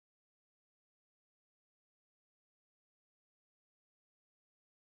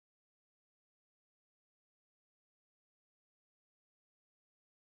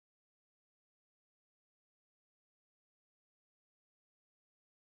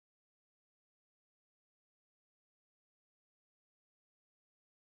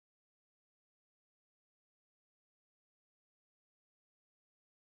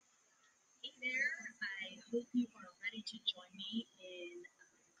there. I hope you are ready to join me in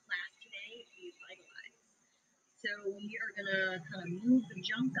class today, Revitalize. So we are going to kind of move the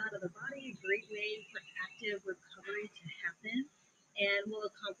junk out of the body, a great way for active recovery to happen. And we'll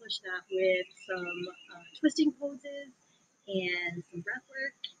accomplish that with some twisting poses and some breath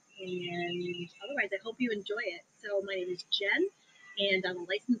work. And otherwise, I hope you enjoy it. So my name is Jen, and I'm a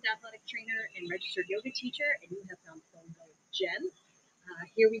licensed athletic trainer and registered yoga teacher, and you have found Phone Go Jen.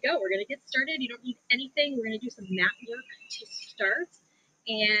 Here we go. We're going to get started. You don't need anything. We're going to do some mat work to start.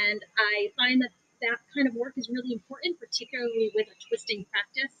 And I find that that kind of work is really important, particularly with a twisting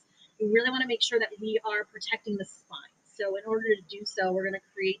practice. We really want to make sure that we are protecting the spine. So in order to do so, we're going to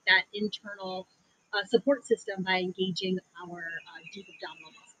create that internal support system by engaging our deep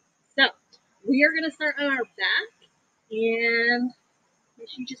abdominal muscles. So we are going to start on our back, and you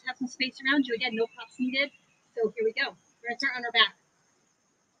should just have some space around you. Again, no props needed. So here we go. We're going to start on our back.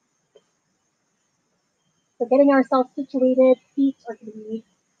 So getting ourselves situated, feet are going to be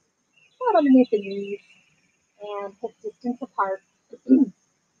right underneath the knees and hip distance apart.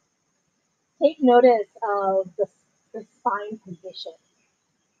 Take notice of the spine position.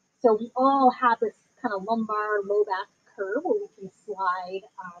 So we all have this kind of lumbar, low back curve where we can slide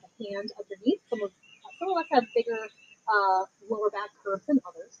the hand underneath. Some of us have bigger lower back curves than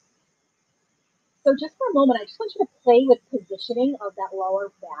others. So just for a moment, I just want you to play with positioning of that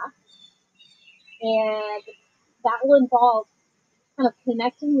lower back. And that will involve kind of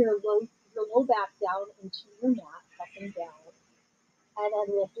connecting your low back down into your mat, pressing down, and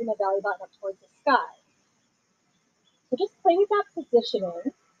then lifting the belly button up towards the sky. So just play with that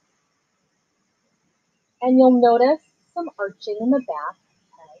positioning, and you'll notice some arching in the back.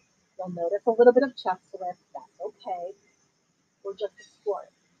 Okay? You'll notice a little bit of chest lift. That's okay. We're just exploring.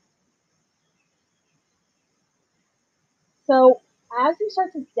 So as you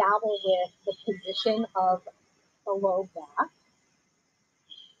start to dabble with the position of the low back,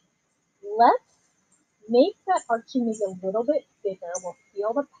 let's make that arching maybe a little bit bigger. We'll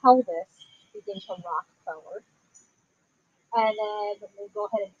feel the pelvis begin to rock forward. And then we'll go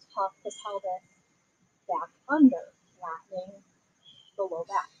ahead and tuck the pelvis back under, flattening the low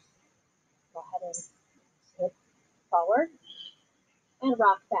back. Go ahead and tip forward and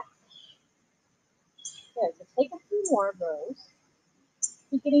rock back. Good. So take a few more of those,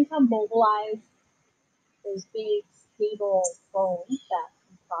 beginning to mobilize those big, stable bones that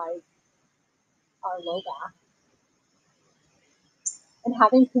comprise our low back. And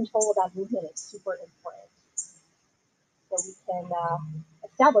having control of that movement is super important. So we can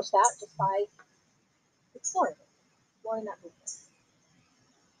establish that just by exploring that movement.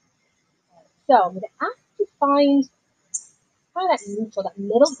 So I'm going to ask you to find kind of that neutral, that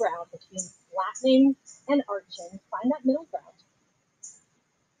middle ground between flattening and arching. Find that middle ground.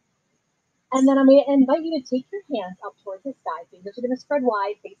 And then I'm going to invite you to take your hands up towards the sky. Fingers are going to spread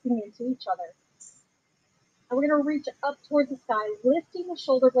wide, facing into each other. And we're going to reach up towards the sky, lifting the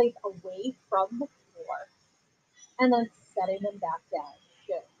shoulder blades away from the floor. And then setting them back down.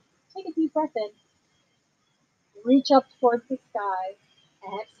 Good. Take a deep breath in. Reach up towards the sky.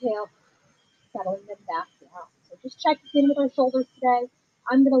 Exhale, settling them back down. So just check in with our shoulders today.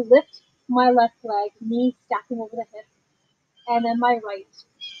 I'm going to lift my left leg, knee stacking over the hip, and then my right.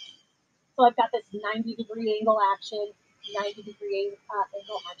 So I've got this 90-degree angle action, 90-degree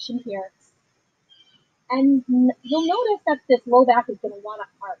angle action here. And you'll notice that this low back is going to want to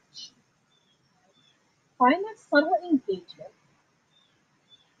arch. Find that subtle engagement.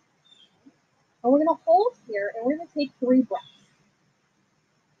 And we're going to hold here, and we're going to take 3 breaths.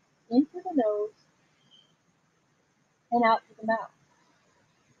 In through the nose, and out through the mouth.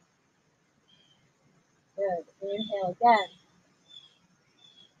 Good. Inhale again.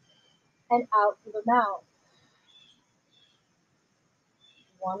 And out through the mouth.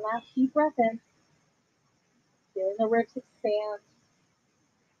 One last deep breath in. Feeling the ribs expand.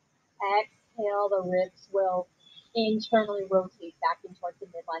 Exhale, the ribs will internally rotate back in towards the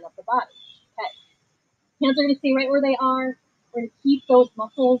midline of the body. Okay. Hands are going to stay right where they are. We're going to keep those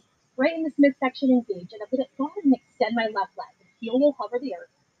muscles right in this midsection engaged. And I'm going to go ahead and extend my left leg. The heel will hover the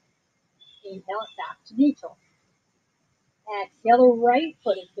earth. Inhale it back to neutral. Exhale, the right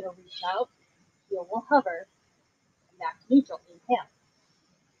foot is going to reach out. Heel will hover. And back to neutral. Inhale.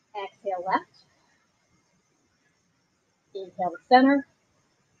 Exhale left. Inhale to center.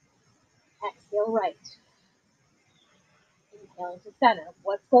 Exhale right. Inhale to center.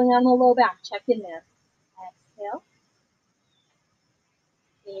 What's going on in the low back? Check in there. Exhale.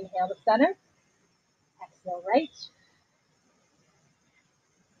 Inhale to center. Exhale right.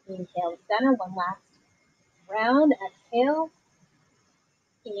 Inhale to center. One last round. Exhale.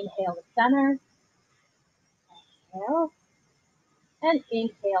 Inhale to center. Exhale. And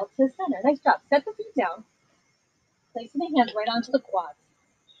inhale to center. Nice job. Set the feet down. Placing the hands right onto the quads.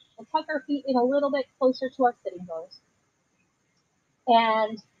 We'll tuck our feet in a little bit closer to our sitting bones.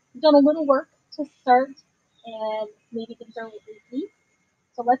 And we've done a little work to start, and maybe things are repeat.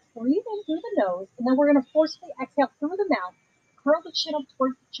 So let's breathe in through the nose, and then we're going to forcefully exhale through the mouth. Curl the chin up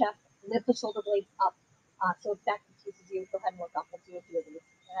towards the chest, lift the shoulder blades up. So if that confuses you, go ahead and look up. We'll do a few of these.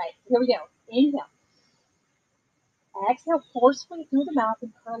 All right, here we go. Inhale. Exhale forcefully through the mouth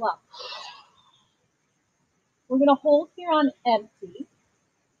and curl up. We're going to hold here on empty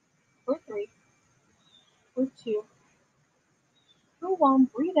for 3, for 2, for 1.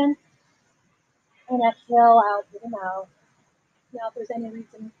 Breathe in and exhale out through the mouth. Now, if there's any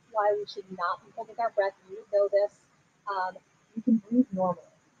reason why we should not be holding our breath, you know this. You can breathe normally.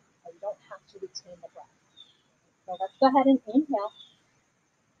 You don't have to retain the breath. So let's go ahead and inhale.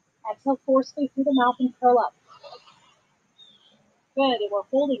 Exhale forcefully through the mouth and curl up. Good. And we're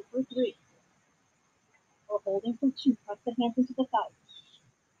holding for 3. We're holding for 2. Press the hands into the thighs.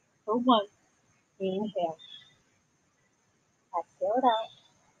 For 1. Inhale. Exhale it out.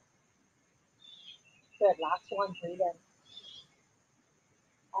 Good. Last one. Breathe in.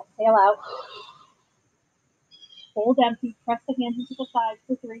 Exhale out. Hold empty. Press the hands into the thighs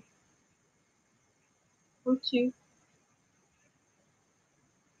for 3. For 2.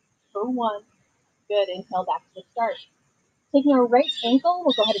 For 1. Good. Inhale back to the start. Taking our right ankle,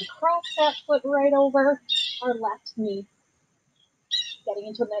 we'll go ahead and cross that foot right over our left knee. Getting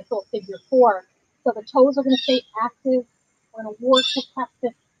into a nice little figure 4. So the toes are going to stay active. We're going to work to press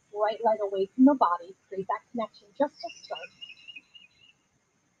this right leg away from the body. Create that connection just to start.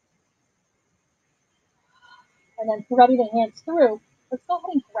 And then threading the hands through, let's go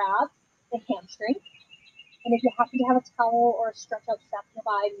ahead and grab the hamstring. And if you happen to have a towel or a stretch out strap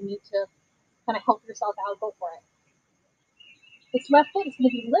nearby, you need to kind of help yourself out, go for it. This left foot is going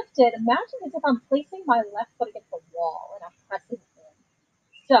to be lifted. Imagine as if I'm placing my left foot against the wall and I'm pressing in.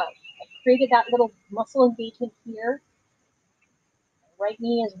 So I've created that little muscle engagement here. My right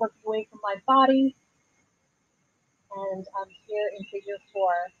knee is working away from my body. And I'm here in figure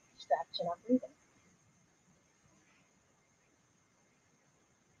 4, stretch, and I'm breathing.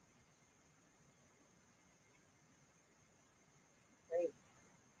 Great.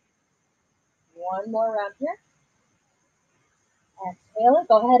 One more round here. Exhale it.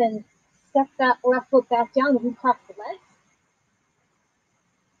 Go ahead and step that left foot back down and recross the legs.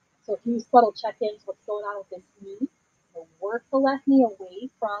 So a few subtle check-ins, what's going on with this knee. So work the left knee away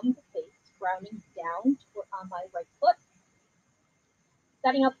from the face, grounding down on my right foot.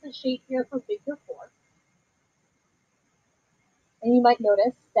 Setting up the shape here for figure 4. And you might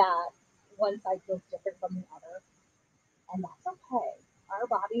notice that one side feels different from the other. And that's okay. Our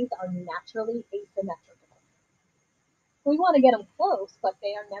bodies are naturally asymmetrical. We want to get them close, but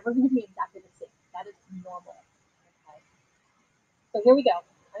they are never going to be exactly the same. That is normal. Okay. So here we go.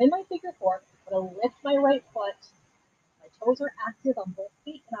 I'm in my figure 4. I'm going to lift my right foot. My toes are active on both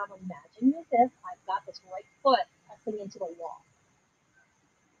feet, and I'm imagining as if I've got this right foot pressing into the wall.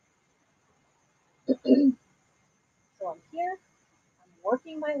 So I'm here. I'm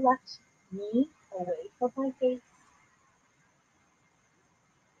working my left knee away from my face.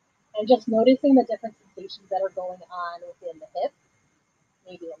 And just noticing the different sensations that are going on within the hip,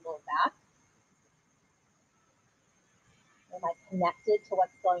 maybe a low back. Am I connected to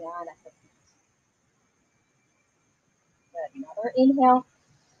what's going on at the feet? Good. Another inhale.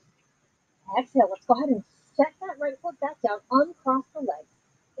 Exhale. Let's go ahead and set that right foot back down. Uncross the legs.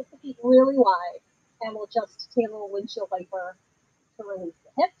 Get the feet really wide. And we'll just take a little windshield wiper to release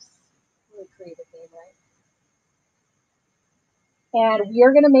the hips. Really creative name, right? And we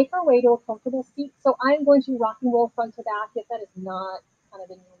are going to make our way to a comfortable seat. So I'm going to rock and roll front to back. If that is not kind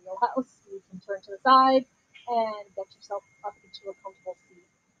of in your wheelhouse, you can turn to the side and get yourself up into a comfortable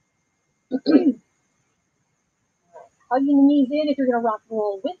seat. Hugging the knees in if you're going to rock and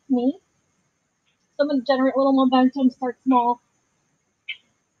roll with me. So I'm going to generate a little momentum, start small.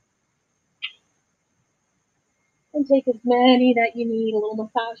 And take as many that you need, a little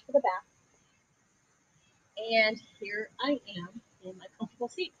massage for the back. And here I am in my comfortable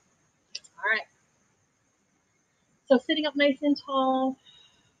seat. All right. So sitting up nice and tall,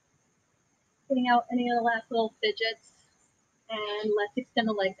 getting out any of the last little fidgets, and let's extend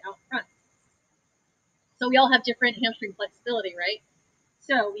the legs out front. So we all have different hamstring flexibility, right?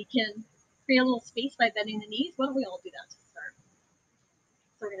 So we can create a little space by bending the knees. Why don't we all do that to start?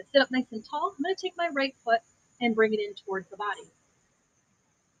 So we're going to sit up nice and tall. I'm going to take my right foot and bring it in towards the body.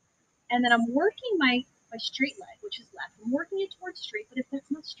 And then I'm working my my straight leg, which is left. I'm working it towards straight, but if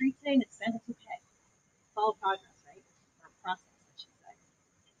that's not straight today and it's bent, it's okay. It's all progress, right? Or process, I should say.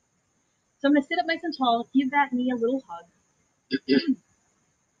 So I'm going to sit up nice and tall, give that knee a little hug.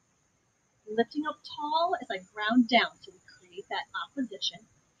 Lifting up tall as I ground down, so we create that opposition.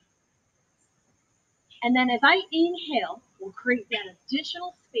 And then as I inhale, we'll create that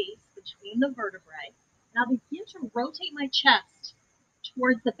additional space between the vertebrae. And I'll begin to rotate my chest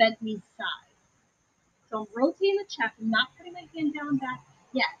towards the bent knee side. So I'm rotating the chest, I'm not putting my hand down back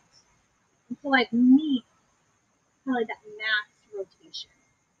yet until I meet kind of like that max rotation.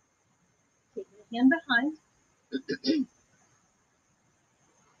 Taking the hand behind.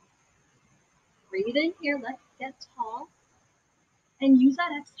 Breathe in here, let's get tall. And use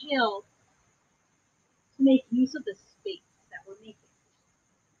that exhale to make use of the space that we're making.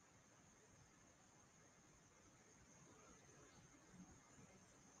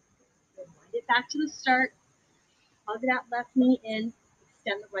 Wind it back to the start. Hug that left knee in.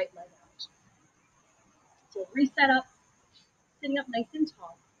 Extend the right leg out. So reset up, sitting up nice and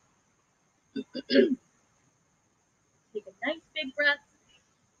tall. Take a nice big breath.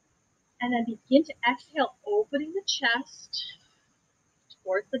 And then begin to exhale, opening the chest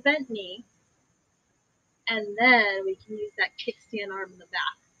towards the bent knee. And then we can use that kickstand arm in the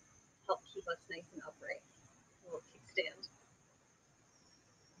back to help keep us nice and upright. A little kickstand.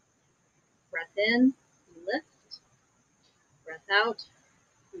 Breath in, we lift. Breath out,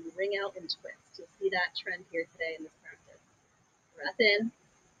 we wring out and twist. You'll see that trend here today in this practice. Breath in,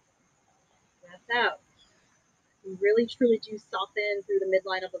 breath out. You really truly do soften through the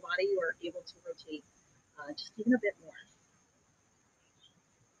midline of the body. You are able to rotate just even a bit more.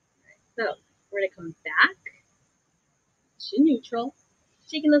 Right, so we're going to come back to neutral,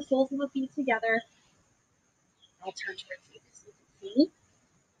 taking the soles of the feet together. I'll turn towards you so you can see.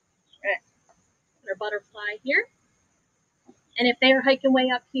 All right, our butterfly here. And if they are hiking way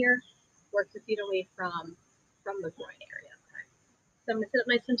up here, work your feet away from the groin area. Okay? So I'm going to sit up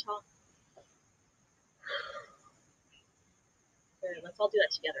nice and tall. Good. Let's all do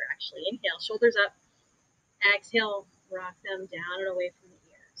that together, actually. Inhale, shoulders up. Exhale, rock them down and away from the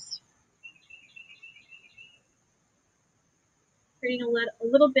ears. Creating a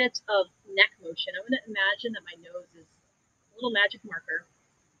little bit of neck motion. I'm going to imagine that my nose is a little magic marker.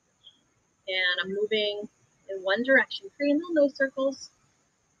 And I'm moving in one direction, creating little nose circles.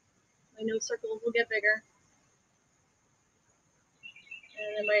 My nose circles will get bigger.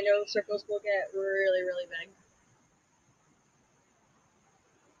 And then my nose circles will get really, really big.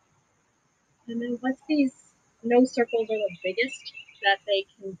 And then once these nose circles are the biggest that they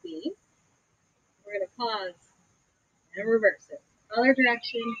can be, we're going to pause and reverse it. Other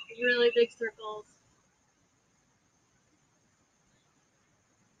direction, really big circles.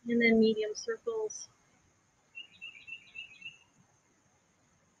 And then medium circles.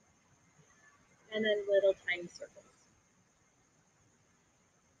 And then little tiny circles.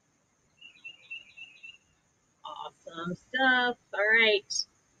 Awesome stuff. All right.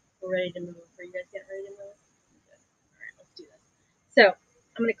 We're ready to move. Are you guys getting ready to move? Good. All right, let's do this. So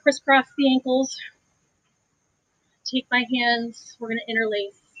I'm going to crisscross the ankles. Take my hands. We're going to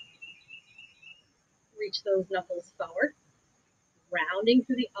interlace. Reach those knuckles forward. Rounding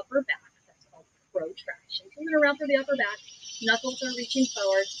through the upper back. That's called protraction. So I'm going to round through the upper back. Knuckles are reaching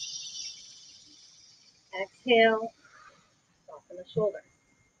forward. Exhale. Soften the shoulders.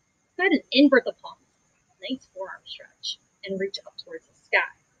 Go ahead and invert the palms. Nice forearm stretch. And reach up towards the sky.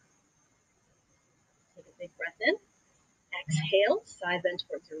 Take a big breath in. Exhale. Side bend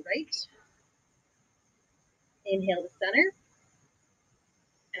towards your right. Inhale to center.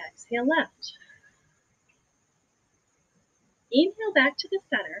 Exhale left. Inhale back to the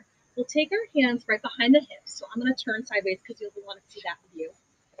center. We'll take our hands right behind the hips. So I'm going to turn sideways because you'll want to see that view.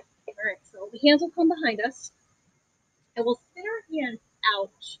 All right, so the hands will come behind us. And we'll spin our hands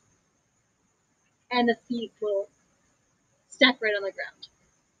out. And the feet will stack right on the ground.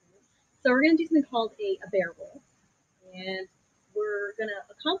 So we're going to do something called a bear roll. And we're going to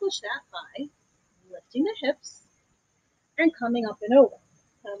accomplish that by lifting the hips and coming up and over.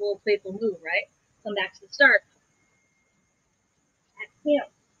 Kind of a little playful move, right? Come back to the start. Exhale.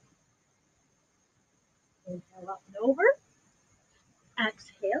 Inhale up and over.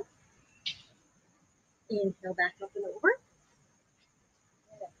 Exhale. Inhale back up and over.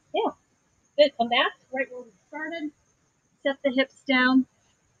 And exhale. Good. Come back right where we started. Set the hips down.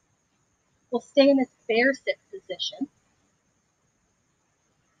 We'll stay in this bear sit position.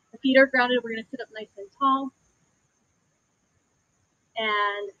 The feet are grounded. We're going to sit up nice and tall.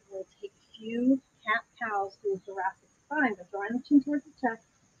 And we'll take a few cat cows through the thoracic spine. But drawing the chin towards the chest.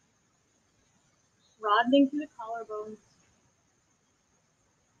 broadening through the collarbones.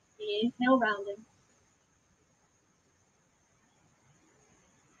 Inhale, rounding.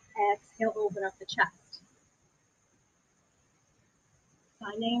 Exhale, open up the chest.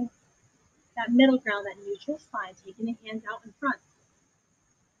 Finding that middle ground, that neutral spine, taking the hands out in front.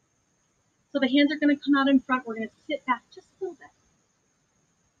 So the hands are going to come out in front. We're going to sit back just a little bit.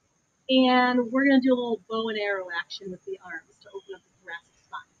 And we're going to do a little bow and arrow action with the arms to open up the thoracic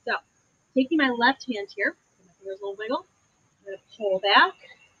spine. So taking my left hand here, my fingers a little wiggle, I'm going to pull back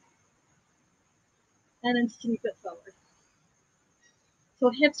and then sweep it forward. So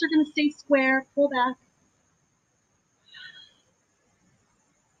hips are going to stay square, pull back.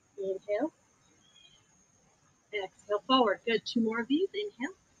 Inhale. Exhale, forward. Good. 2 more of these.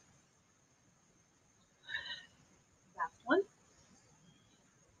 Inhale. Last one.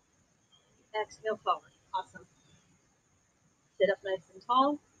 Exhale, forward. Awesome. Sit up nice and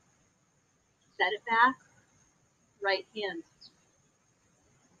tall. Set it back. Right hand.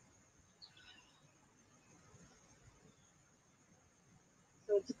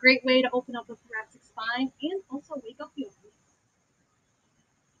 So it's a great way to open up the thoracic spine and also wake up the obliques.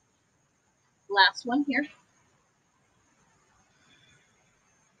 Last one here.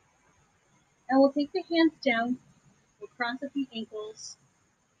 And we'll take the hands down. We'll cross at the ankles.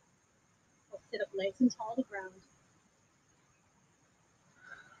 We'll sit up nice and tall to the ground.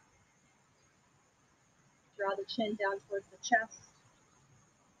 Draw the chin down towards the chest.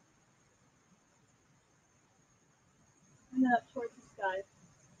 And up towards the sky.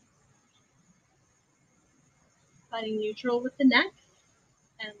 Finding neutral with the neck.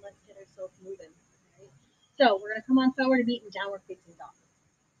 And let's get ourselves moving. Right? So we're going to come on forward and meet in downward facing dog.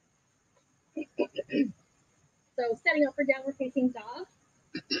 So setting up for downward facing dog.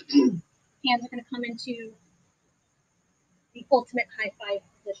 Hands are going to come into the ultimate high five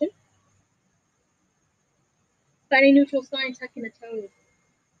position. Finding neutral spine, tucking the toes.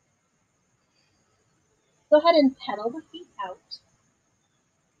 Go ahead and pedal the feet out.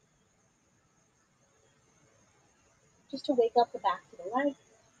 Just to wake up the back to the legs.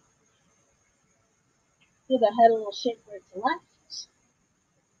 Give the head a little shake where it's left.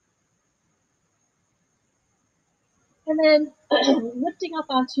 And then lifting up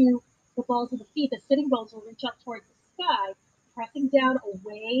onto the balls of the feet, the sitting bones will reach up towards the sky, pressing down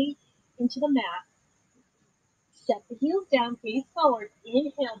away into the mat. Set the heels down, gaze forward.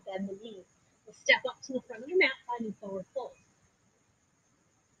 Inhale, bend the knees. We'll step up to the front of the mat, finding forward fold.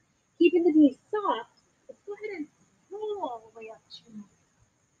 Keeping the knees soft, let's go ahead and roll all the way up to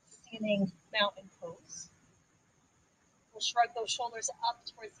standing mountain pose. We'll shrug those shoulders up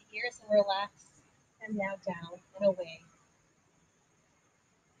towards the ears and relax. And now down and away.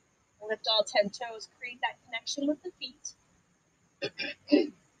 Lift all 10 toes, create that connection with the feet.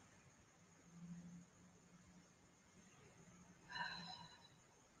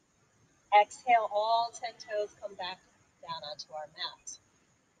 Exhale, all 10 toes come back down onto our mat.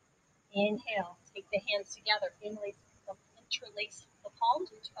 Inhale, take the hands together, interlace the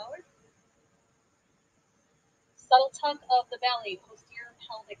palms, reach forward. Subtle tug of the belly, posterior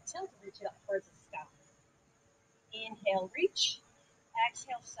pelvic tilt, reach it up towards the sky. Inhale, reach.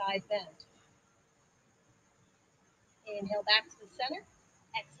 Exhale, side bend. Inhale, back to the center.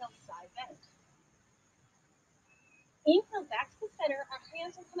 Exhale, side bend. Inhale, back to the center. Our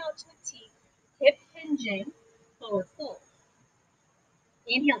hands will come out to a T. Hip hinging, forward fold.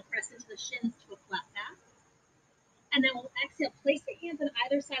 Inhale, press into the shins to a flat back. And then we'll exhale, place the hands on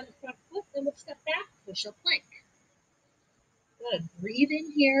either side of the front foot, then we'll step back, push-up plank. Good. Breathe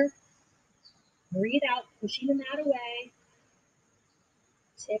in here. Breathe out, pushing the mat away.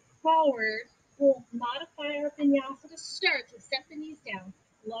 Tip forward. We'll modify our vinyasa to start to set the knees down,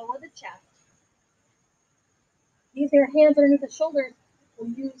 lower the chest. Using our hands underneath the shoulders,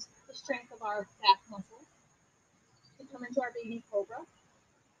 we'll use the strength of our back muscles to come into our baby cobra.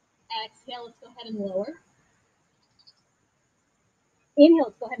 Exhale, let's go ahead and lower. Inhale,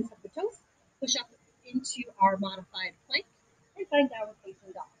 let's go ahead and tuck the toes. Push up into our modified plank and find downward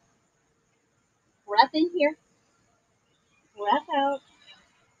facing dog. Breath in here. Breath out.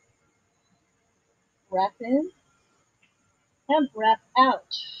 Breath in. And breath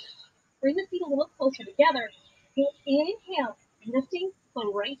out. Bring the feet a little closer together. You'll inhale, lifting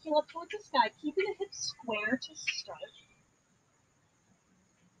the right heel up towards the sky, keeping the hips square to start.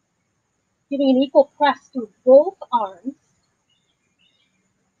 Giving an equal press through both arms.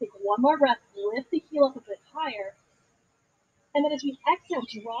 Take one more breath, lift the heel up a bit higher. And then as we exhale,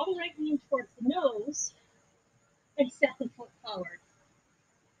 draw the right knee towards the nose and step the foot forward.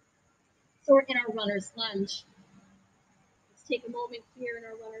 So we're in our runner's lunge. Let's take a moment here in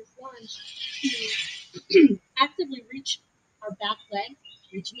our runner's lunge to Actively reach our back leg,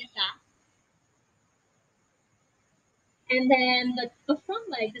 reaching it back. And then the front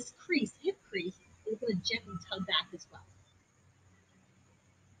leg, this crease, hip crease, is going to gently tug back as well.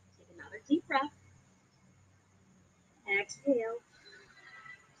 Take another deep breath. Exhale.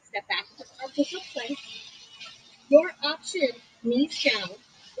 Step back into our push-up plank. Your option, knees down,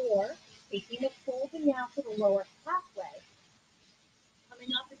 or taking the folding now to the lower halfway, coming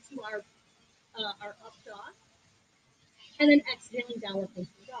up into our up dog, and then exhaling downward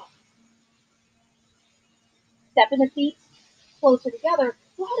facing dog. Step in the feet closer together.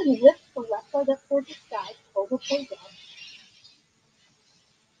 Go ahead and lift the left leg up towards the sky, over point down.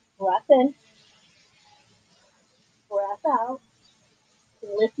 Breath in, breath out.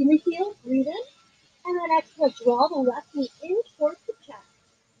 Lifting the heels, breathe in, and then exhale, draw the left knee in towards the chest.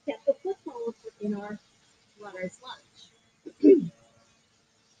 Step the foot forward in our runner's lunge.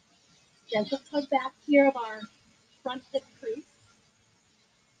 Gentle tug back here of our front hip crease.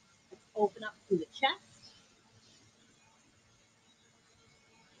 Let's open up through the chest.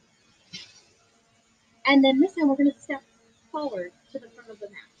 And then this time we're going to step forward to the front of the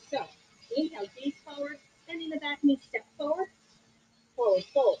mat. So inhale, gaze forward, bending the back knee, step forward, forward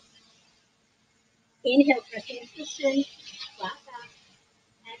fold. Inhale, pressing into the shin, flat back.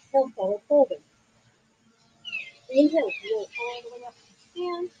 Exhale, forward folding. Inhale, roll all the way up to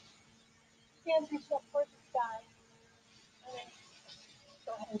stand. Hands reach up towards the sky. And then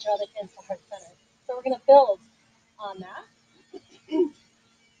go ahead and draw the hands to heart center. So we're going to build on that.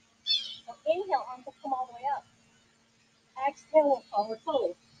 So inhale, arms will come all the way up. Exhale, forward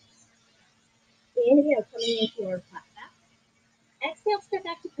fold. Inhale, coming into our flat back. Exhale, step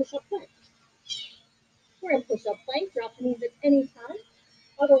back to push-up plank. We're in push-up plank. Drop the knees at any time.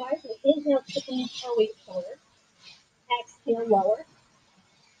 Otherwise, we'll inhale, tipping our weight forward. Exhale, lower.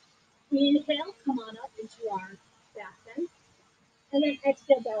 Inhale, come on up into our back bend. And then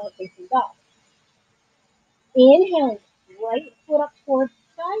exhale, downward facing dog. Inhaling, right foot up towards the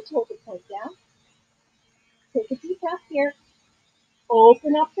sky, shoulder point down. Take a deep breath here.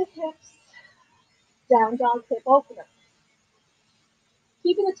 Open up the hips. Down dog, hip opener.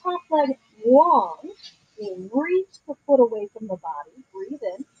 Keeping the top leg long. Reach the foot away from the body. Breathe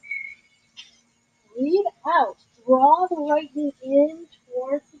in. Breathe out. Draw the right knee in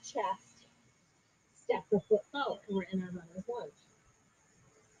towards the chest. Step the foot forward. We're in our runner's lunge.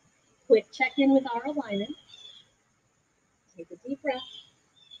 Quick check in with our alignment. Take a deep breath.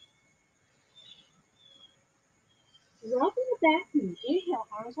 Dropping the back knee. Inhale,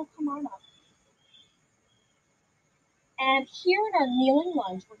 arms will come on up. And here in our kneeling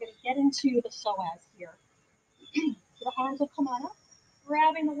lunge, we're going to get into the psoas here. So the arms will come on up.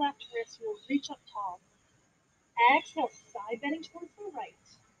 Grabbing the left wrist, we'll reach up tall. Exhale, side bending towards the right.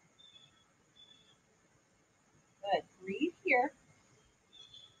 Good. Breathe here.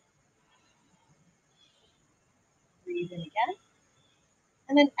 Breathe in again.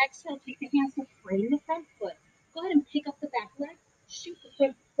 And then exhale, take the hands to frame the front foot. Go ahead and pick up the back leg. Shoot the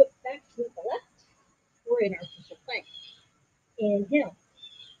front foot back to the left. We're in our push-up plank. Inhale.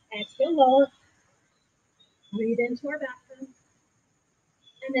 Exhale, lower. Breathe into our back bend.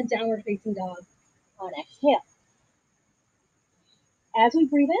 And then downward facing dog on exhale. As we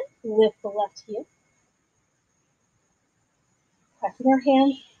breathe in, lift the left heel. Pressing our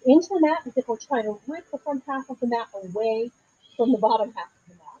hands into the mat as if we're trying to rip the front half of the mat away from the bottom half of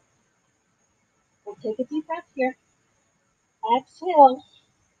the mat. We'll take a deep breath here. Exhale,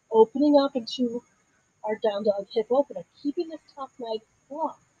 opening up into our down dog hip opener, keeping this top leg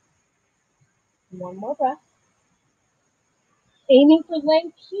long. One more breath. Aiming for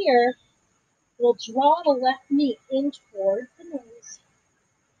length here, we'll draw the left knee in towards the nose.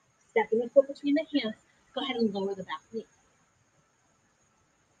 Stepping the foot between the hands, go ahead and lower the back knee.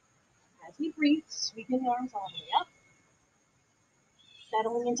 As we breathe, sweeping the arms all the way up,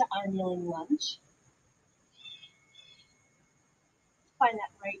 settling into our kneeling lunge. Find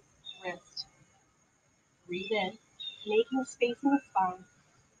that right wrist. Breathe in, making space in the spine.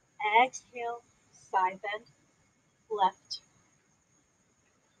 Exhale, side bend, left.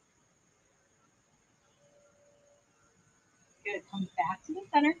 Good. Come back to the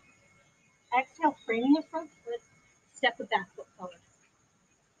center. Exhale, framing the front foot. Step the back foot forward.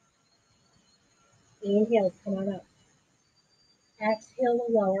 Inhale, come on up. Exhale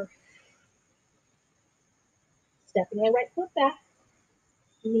to lower. Stepping the right foot back.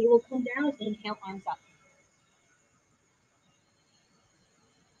 Knee will come down. Inhale, arms up.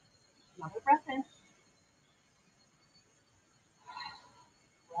 Another breath in.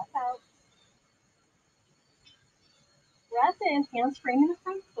 Breath out. Breath in. Hands framing the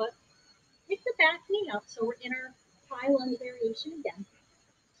front foot. Take the back knee up. So we're in our high lunge variation again.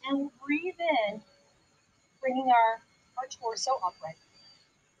 And we'll breathe in, bringing our torso upright.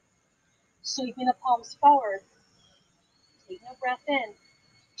 Sweeping the palms forward. Taking a breath in.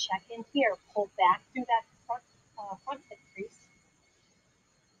 Check in here. Pull back through that front hip crease.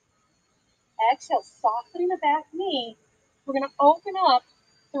 Exhale, softening the back knee. We're going to open up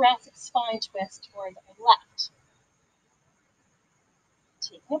thoracic spine twist towards our left.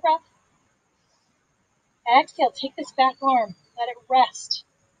 Taking a breath. Exhale, take this back arm. Let it rest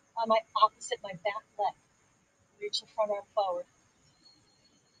on my back leg. Reach the front arm forward.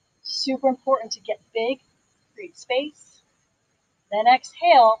 Super important to get big, create space. Then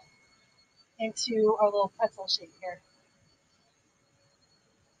exhale into our little pretzel shape here.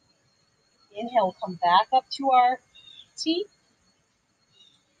 Inhale, come back up to our T.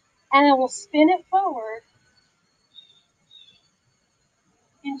 And then we'll spin it forward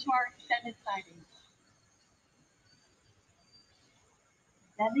into our extended side angle.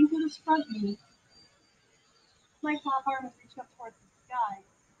 Bending through this front knee. My top arm is reaching up towards the sky.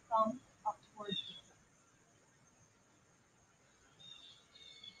 Thumb up towards the sky.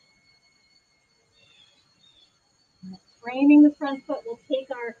 Framing the front foot, we'll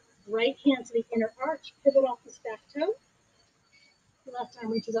take our right hand to the inner arch, pivot off this back toe. The left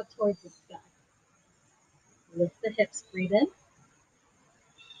arm reaches up towards the sky. Lift the hips, breathe in.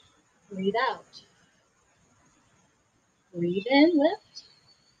 Breathe out. Breathe in, lift.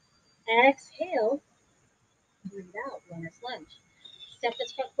 Exhale. Breathe out, runner's lunge. Step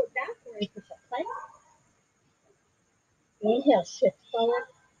this front foot back, we're in push-up plank. Inhale, shift forward.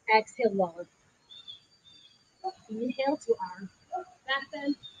 Exhale, lower. Inhale to our back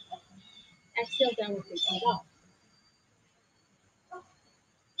bend. Exhale, downward facing dog.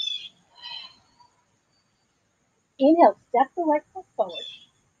 Inhale, step the right foot forward.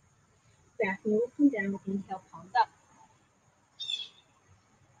 Back knee will come down. Inhale, palms up.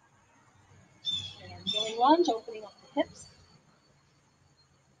 And kneeling lunge, opening up the hips.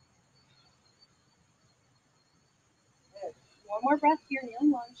 Good. One more breath here,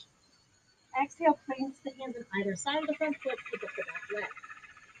 kneeling lunge. Exhale, place the hands on either side of the front foot, pick up the back leg.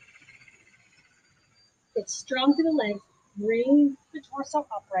 Get strong through the legs, bring the torso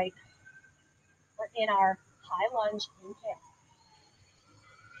upright. We're in our high lunge, inhale.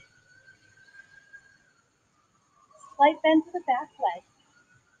 Slight bend to the back leg.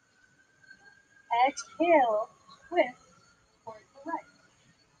 Exhale, twist towards the right.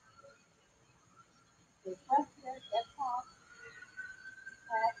 Big breath here, get tall.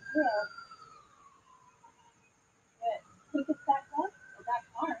 Exhale. Good. Take this back leg, or back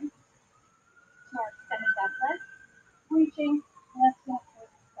arm, to our extended back leg. Reaching, lifting up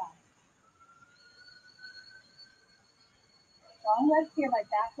towards the sky. Strong legs here, my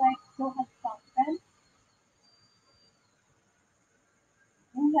back leg still has soft bend.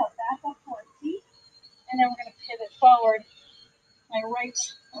 Inhale, back up towards feet. And then we're going to pivot forward. My right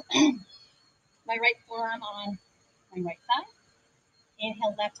forearm on my right thigh.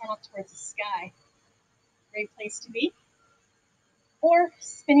 Inhale, left arm up towards the sky. Great place to be. Or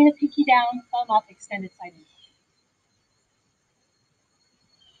spinning the pinky down, thumb up, extended side angle.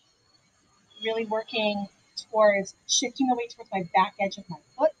 Really working towards shifting the weight towards my back edge of my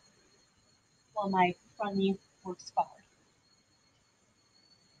foot while my front knee works forward.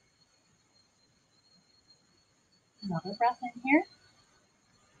 Another breath in here.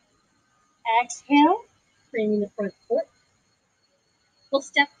 Exhale, framing the front foot. We'll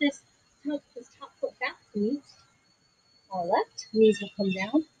step this top foot back to meet our left. Knees will come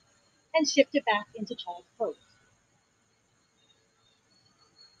down and shift it back into child's pose.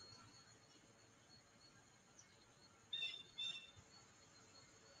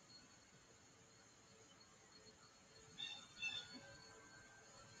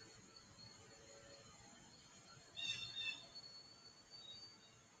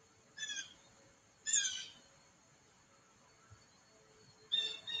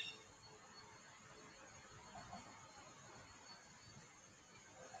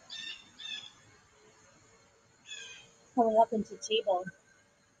 Coming up into table.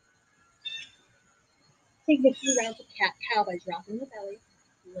 Taking a few rounds of cat-cow by dropping the belly,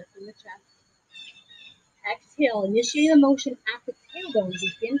 lifting the chest. Exhale, initiating the motion at the tailbone.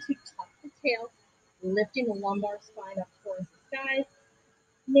 Begin to tuck the tail, lifting the lumbar spine up towards the sky,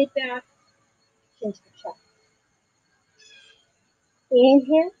 mid-back, chin to the chest.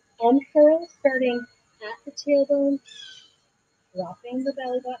 Inhale, uncurl, starting at the tailbone, dropping the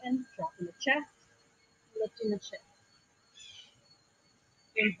belly button, dropping the chest, lifting the chin.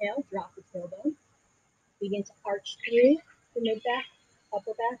 Inhale, drop the tailbone. Begin to arch through the mid-back,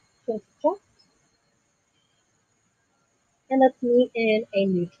 upper back, chin to chest. And let's meet in a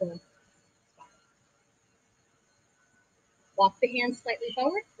neutral spot. Walk the hands slightly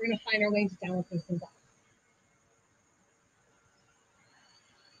forward. We're going to find our way to downward facing dog.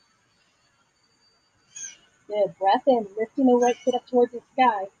 Good. Breath in, lifting the right foot up towards the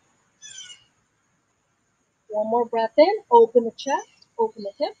sky. One more breath in. Open the chest, open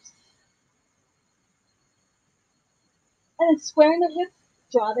the hips. And then squaring the hips,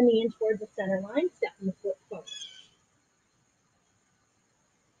 draw the knee in towards the center line, stepping the foot forward.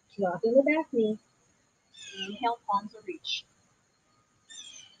 Dropping the back knee. Inhale, palms will reach.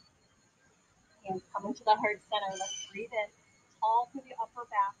 Hands come into the heart center. Let's breathe in. Tall through the upper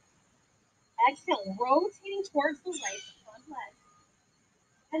back. Exhale, rotating towards the right front leg.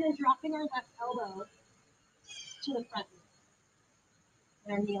 And then dropping our left elbow to the front knee.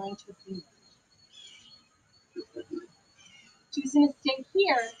 And our kneeling to a finger. Choosing to stay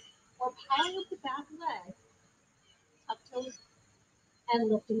here, or powering up the back leg, tuck toes, and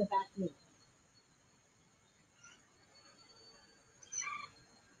lifting the back knee.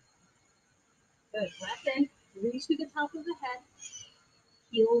 Good. Breath in. Reach to the top of the head.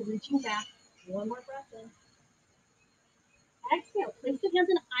 Heel reaching back. One more breath in. Exhale. Place the hands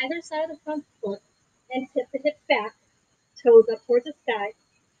on either side of the front foot and tip the hips back. Toes up towards the sky.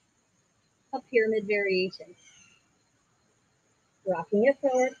 A pyramid variation. Rocking it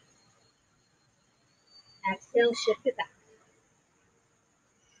forward. Exhale, shift it back.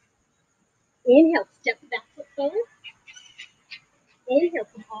 Inhale, step the back foot forward. Inhale,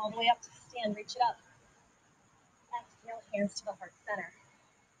 come all the way up to stand, reach it up. Exhale, hands to the heart center.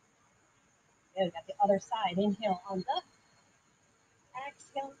 Good, got the other side. Inhale, arms up.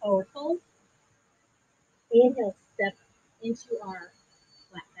 Exhale, forward fold. Inhale, step into our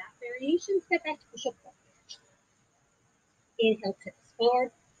flat back variation. Step back to push-up fold. Inhale, tips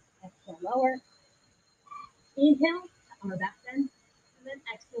forward. Exhale, lower. Inhale, arm back bend. And then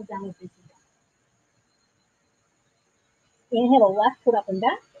exhale, downward facing dog. Inhale, the left foot up and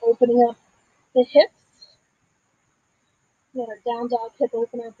back, opening up the hips. Get our down dog, hip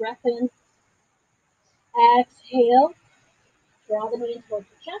opener, breath in. Exhale, draw the knee towards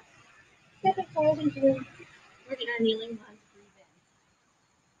the chest. Step it forward and through. We're in our kneeling lunge. Breathe in.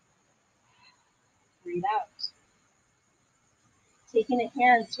 Breathe out. Taking the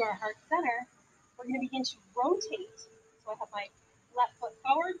hands to our heart center, we're going to begin to rotate. So I have my left foot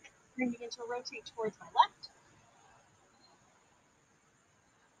forward. We're going to begin to rotate towards my left.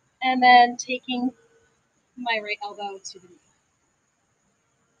 And then taking my right elbow to the knee.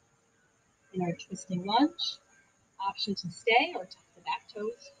 In our twisting lunge, option to stay or tuck the back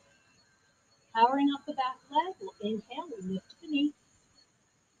toes. Powering up the back leg, we'll inhale, we lift the knee.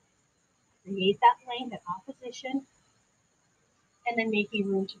 Create that length at opposition, and then making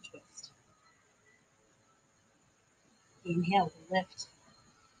room to twist. Inhale, lift.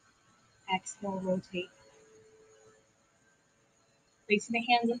 Exhale, rotate. Placing the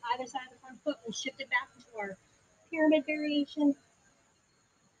hands on either side of the front foot, we'll shift it back into our pyramid variation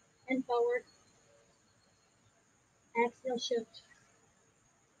and forward. Exhale, shift.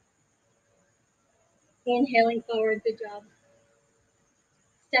 Inhaling forward, good job.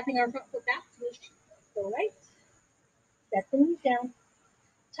 Stepping our front foot back to the right. Step the knees down.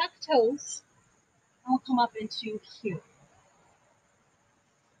 Tuck toes. And we'll come up into here.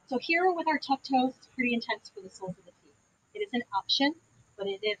 So here with our tuck toes, it's pretty intense for the soles of the feet. It is an option, but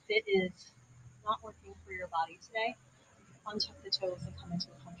if it is not working for your body today, untuck the toes and come into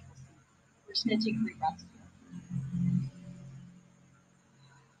a comfortable seat. We're just going to take 3 breaths.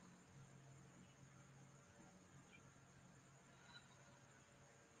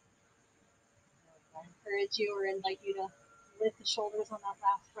 I encourage you or invite you to lift the shoulders on that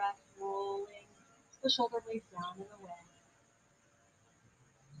last breath, rolling the shoulder blades down and away.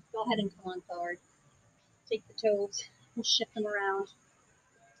 Go ahead and come on forward. Take the toes and shift them around.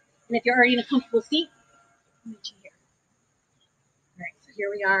 And if you're already in a comfortable seat, I'll meet you here. All right, so here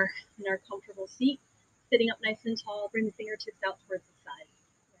we are in our comfortable seat, sitting up nice and tall. Bring the fingertips out towards the side.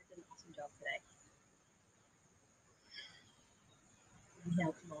 You did an awesome job today.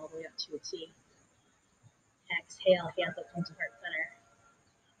 Inhale, come all the way up to a T. Exhale, hands up, come to heart center.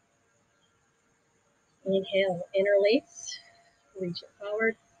 Inhale, interlace, reach it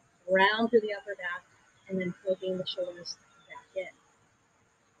forward, round through the upper back, and then flipping the shoulders back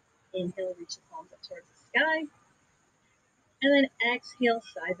in. Inhale, reach the palms up towards the sky, and then exhale,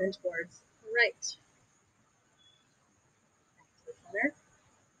 side bend towards the right. Back to the center,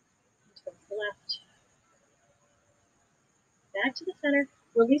 towards the left. Back to the center,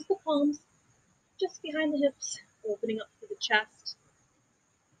 release the palms just behind the hips, opening up through the chest.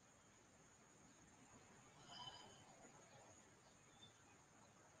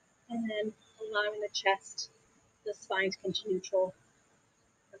 And then allowing the chest, the spine to come to neutral.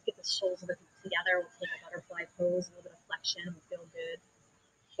 Let's get the shoulders of the feet together. We'll take a butterfly pose, a little bit of flexion. We'll feel good.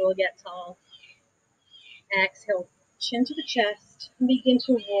 So we'll get tall. Exhale, chin to the chest, and begin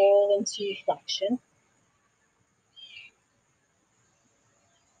to roll into flexion.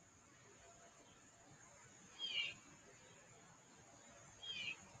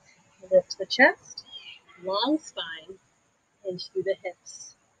 Lift the chest, long spine, into the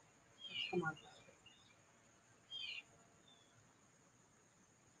hips. Come on.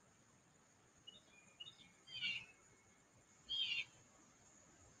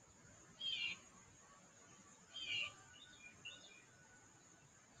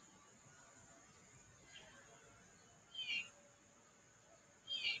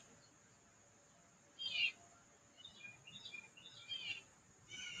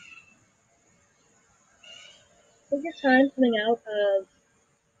 Take your time coming out of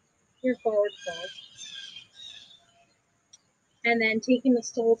your forward fold. And then taking the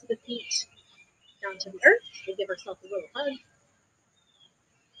soles of the feet down to the earth. We'll give ourselves a little hug.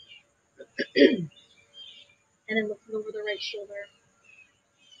 And then looking over the right shoulder.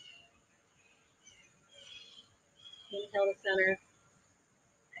 Inhale to center.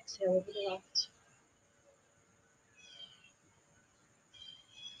 Exhale over the left.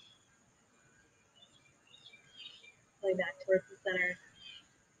 Going back towards the center.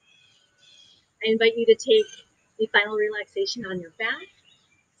 I invite you to take the final relaxation on your back.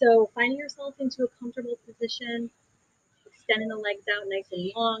 So finding yourself into a comfortable position, extending the legs out nice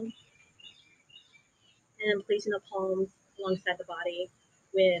and long, and then placing the palms alongside the body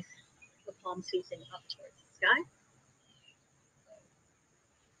with the palms facing up towards the sky.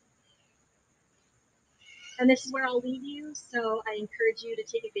 And this is where I'll leave you. So I encourage you to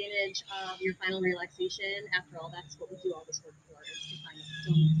take advantage of your final relaxation. After all, that's what we do all this work for, is to find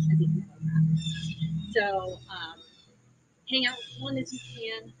stillness at the end of that. So hang out as long as you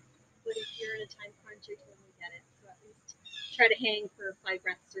can. But if you're in a time crunch, I totally get it. So at least try to hang for 5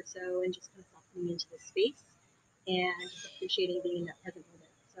 breaths or so and just kind of softening into the space and just appreciating being in that present moment.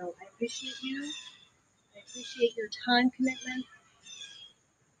 So I appreciate you. I appreciate your time commitment.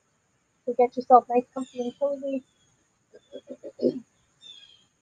 So get yourself nice, comfy, and cozy.